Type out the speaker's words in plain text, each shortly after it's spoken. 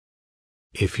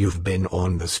If you've been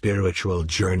on the spiritual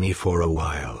journey for a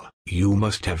while, you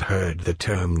must have heard the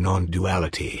term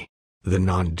non-duality. The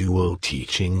non-dual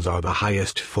teachings are the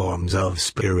highest forms of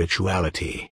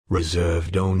spirituality,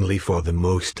 reserved only for the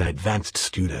most advanced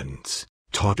students,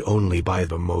 taught only by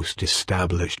the most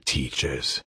established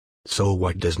teachers. So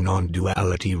what does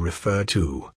non-duality refer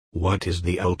to? What is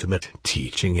the ultimate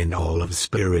teaching in all of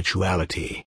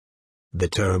spirituality? The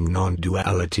term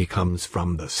non-duality comes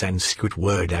from the Sanskrit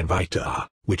word advaita,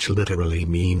 which literally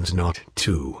means not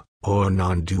two, or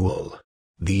non-dual.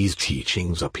 These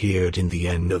teachings appeared in the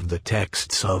end of the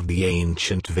texts of the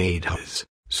ancient Vedas,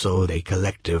 so they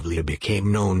collectively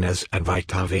became known as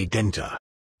Advaita Vedanta.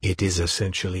 It is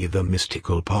essentially the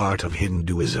mystical part of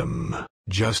Hinduism,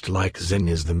 just like Zen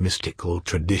is the mystical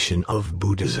tradition of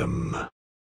Buddhism.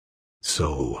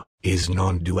 So, is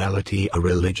non-duality a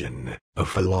religion, a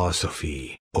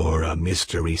philosophy, or a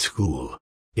mystery school?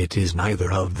 It is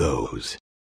neither of those.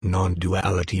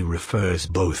 Non-duality refers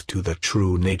both to the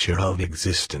true nature of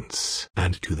existence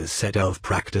and to the set of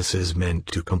practices meant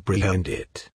to comprehend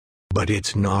it. But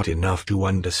it's not enough to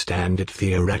understand it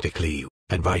theoretically.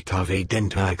 Advaita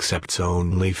Vedanta accepts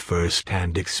only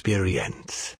first-hand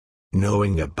experience.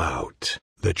 Knowing about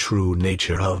the true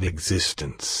nature of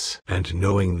existence and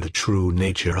knowing the true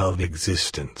nature of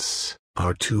existence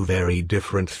are two very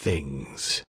different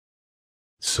things.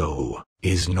 So,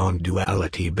 is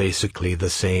non-duality basically the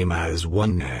same as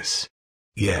oneness?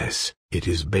 Yes, it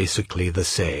is basically the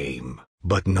same,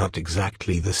 but not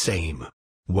exactly the same.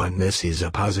 Oneness is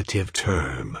a positive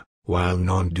term, while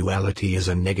non-duality is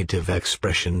a negative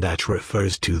expression that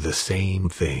refers to the same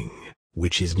thing,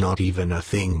 which is not even a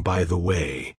thing by the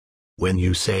way. When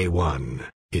you say one,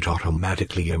 it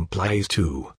automatically implies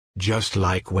two, just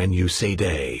like when you say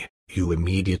day, you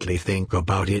immediately think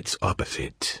about its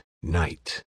opposite,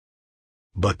 night.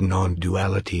 But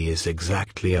non-duality is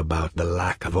exactly about the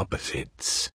lack of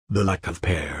opposites, the lack of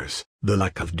pairs, the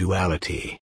lack of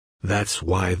duality. That's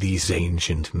why these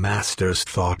ancient masters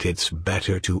thought it's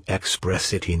better to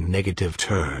express it in negative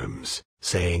terms,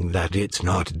 saying that it's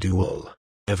not dual.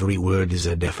 Every word is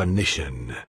a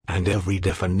definition, and every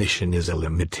definition is a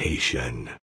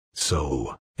limitation.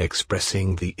 So,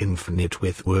 expressing the infinite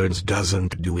with words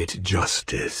doesn't do it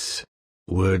justice.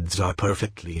 Words are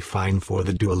perfectly fine for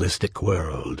the dualistic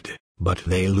world, but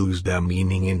they lose their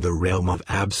meaning in the realm of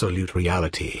absolute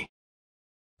reality.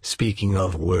 Speaking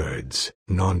of words,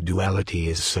 non-duality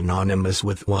is synonymous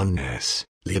with oneness,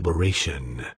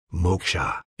 liberation,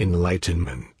 moksha,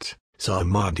 enlightenment,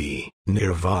 samadhi,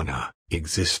 nirvana,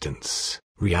 existence,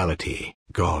 reality,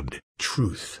 God,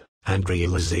 truth, and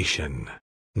realization.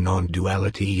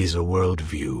 Non-duality is a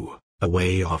worldview, a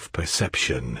way of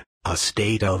perception, a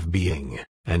state of being,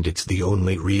 and it's the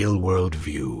only real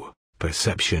worldview,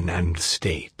 perception and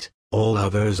state. All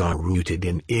others are rooted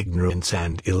in ignorance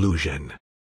and illusion.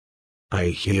 I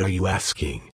hear you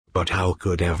asking, but how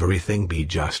could everything be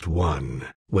just one,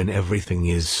 when everything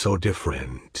is so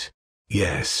different?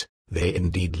 Yes, they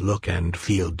indeed look and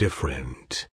feel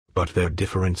different, but their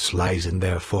difference lies in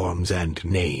their forms and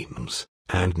names,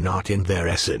 and not in their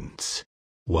essence.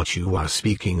 What you are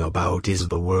speaking about is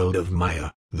the world of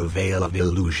Maya, the veil of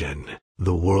illusion,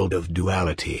 the world of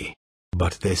duality.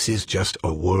 But this is just a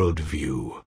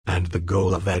worldview, and the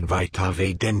goal of Advaita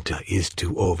Vedanta is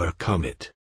to overcome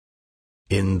it.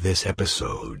 In this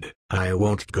episode, I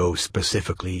won't go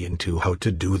specifically into how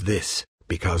to do this,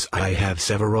 because I have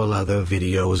several other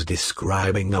videos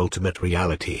describing ultimate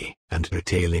reality, and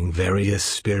detailing various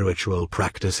spiritual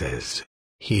practices.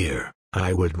 Here,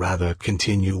 I would rather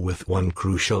continue with one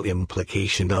crucial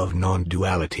implication of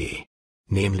non-duality.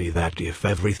 Namely that if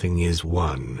everything is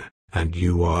one, and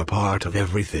you are part of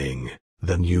everything,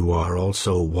 then you are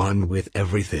also one with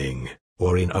everything,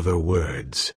 or in other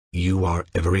words, you are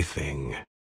everything.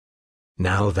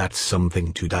 Now that's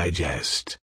something to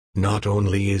digest. Not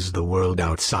only is the world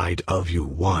outside of you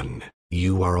one,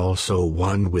 you are also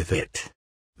one with it.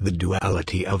 The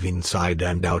duality of inside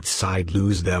and outside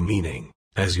lose their meaning,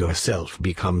 as yourself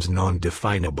becomes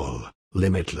non-definable,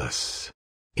 limitless.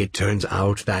 It turns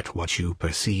out that what you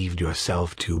perceived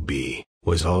yourself to be,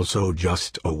 was also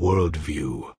just a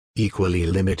worldview, equally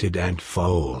limited and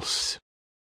false.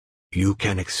 You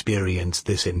can experience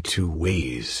this in two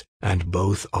ways, and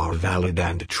both are valid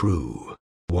and true.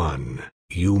 1.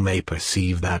 You may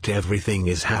perceive that everything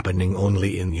is happening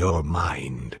only in your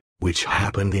mind, which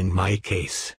happened in my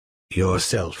case. Your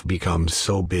self becomes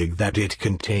so big that it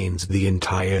contains the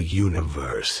entire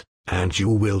universe, and you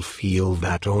will feel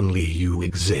that only you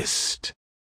exist.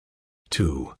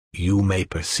 2. You may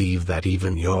perceive that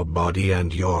even your body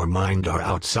and your mind are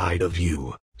outside of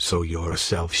you, so your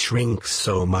self shrinks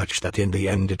so much that in the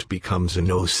end it becomes a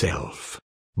no-self.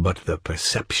 But the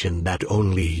perception that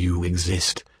only you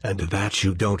exist, and that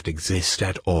you don't exist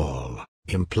at all,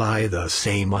 imply the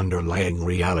same underlying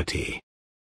reality.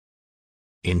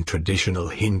 In traditional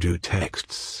Hindu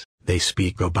texts, they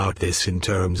speak about this in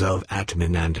terms of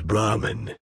Atman and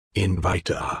Brahman. In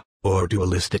Vaita, or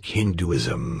dualistic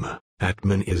Hinduism,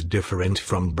 Atman is different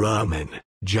from Brahman,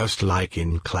 just like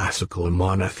in classical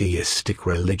monotheistic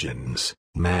religions,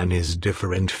 man is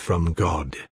different from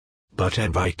God. But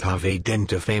Advaita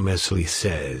Vedanta famously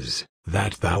says,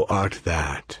 that thou art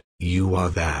that, you are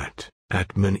that,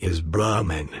 Atman is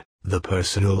Brahman, the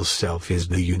personal self is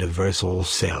the universal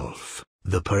self,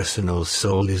 the personal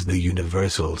soul is the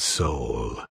universal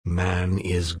soul, man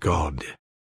is God.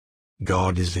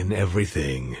 God is in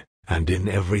everything, and in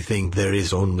everything there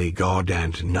is only God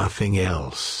and nothing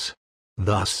else.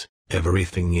 Thus,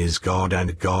 everything is God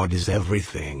and God is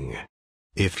everything.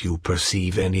 If you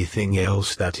perceive anything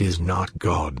else that is not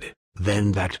God,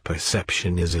 then that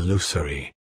perception is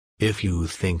illusory. If you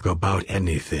think about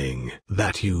anything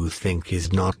that you think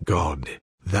is not God,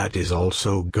 that is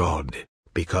also God,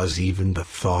 because even the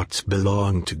thoughts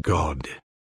belong to God.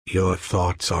 Your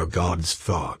thoughts are God's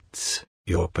thoughts,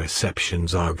 your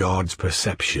perceptions are God's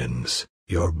perceptions,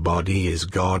 your body is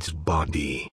God's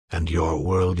body, and your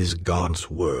world is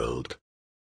God's world.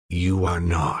 You are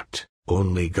not,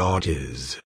 only God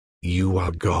is. You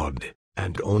are God,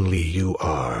 and only you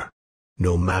are.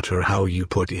 No matter how you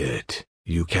put it,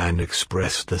 you can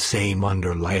express the same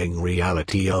underlying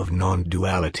reality of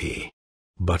non-duality.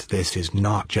 But this is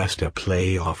not just a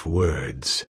play of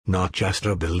words, not just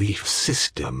a belief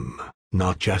system,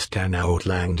 not just an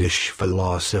outlandish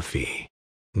philosophy.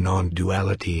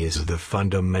 Non-duality is the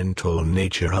fundamental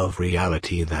nature of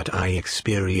reality that I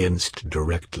experienced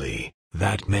directly,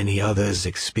 that many others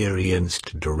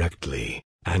experienced directly,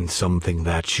 and something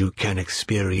that you can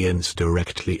experience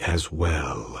directly as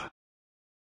well.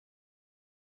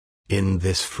 In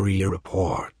this free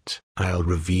report, I'll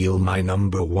reveal my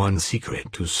 #1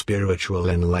 secret to spiritual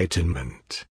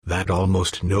enlightenment, that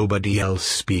almost nobody else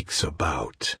speaks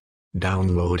about.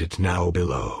 Download it now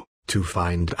below, to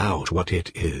find out what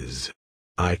it is.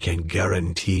 I can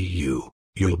guarantee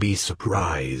you'll be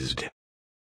surprised.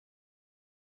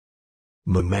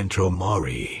 Memento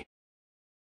mori.